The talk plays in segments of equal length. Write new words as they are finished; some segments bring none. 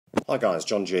Hi guys,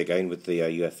 John G again with the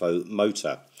UFO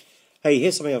motor. Hey,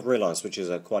 here's something I've realised which is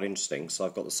quite interesting. So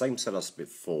I've got the same setup as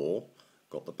before,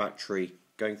 got the battery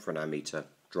going for an ammeter,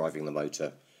 driving the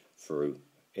motor through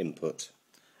input,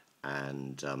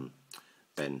 and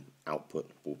then output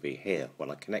will be here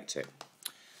when I connect it.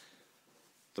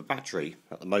 The battery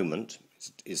at the moment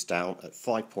is down at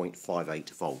 5.58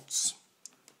 volts.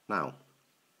 Now,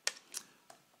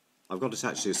 I've got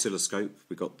attached the oscilloscope.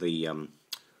 We've got the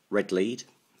red lead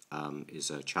is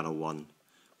channel 1,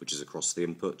 which is across the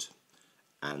input,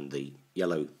 and the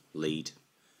yellow lead,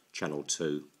 channel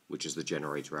 2, which is the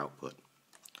generator output.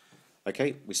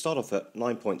 Okay, we start off at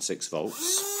 9.6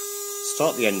 volts,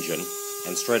 start the engine,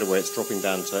 and straight away it's dropping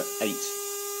down to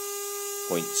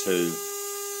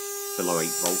 8.2, below 8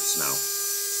 volts now.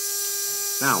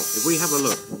 Now, if we have a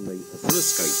look on the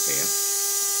oscilloscope here,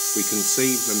 we can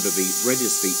see, remember, the red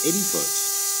is the input,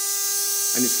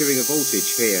 and it's giving a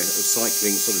voltage here of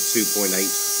cycling sort of 2.8, 1.6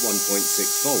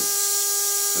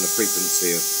 volts, and a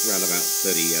frequency of around about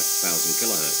 30,000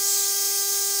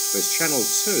 kilohertz. Whereas channel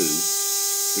 2,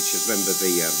 which is, remember,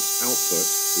 the output,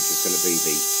 which is going to be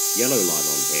the yellow line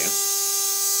on here,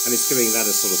 and it's giving that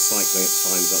a sort of cycling at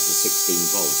times up to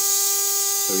 16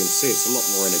 volts. So we can see it's a lot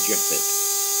more energetic.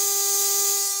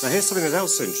 Now here's something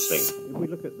else interesting. If we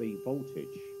look at the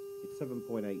voltage, it's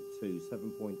 7.82,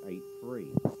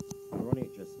 7.83. We're on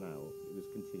it just now, it was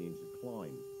continuing to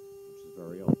climb, which is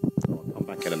very odd. So I'll come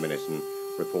back in a minute and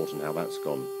report on how that's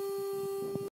gone.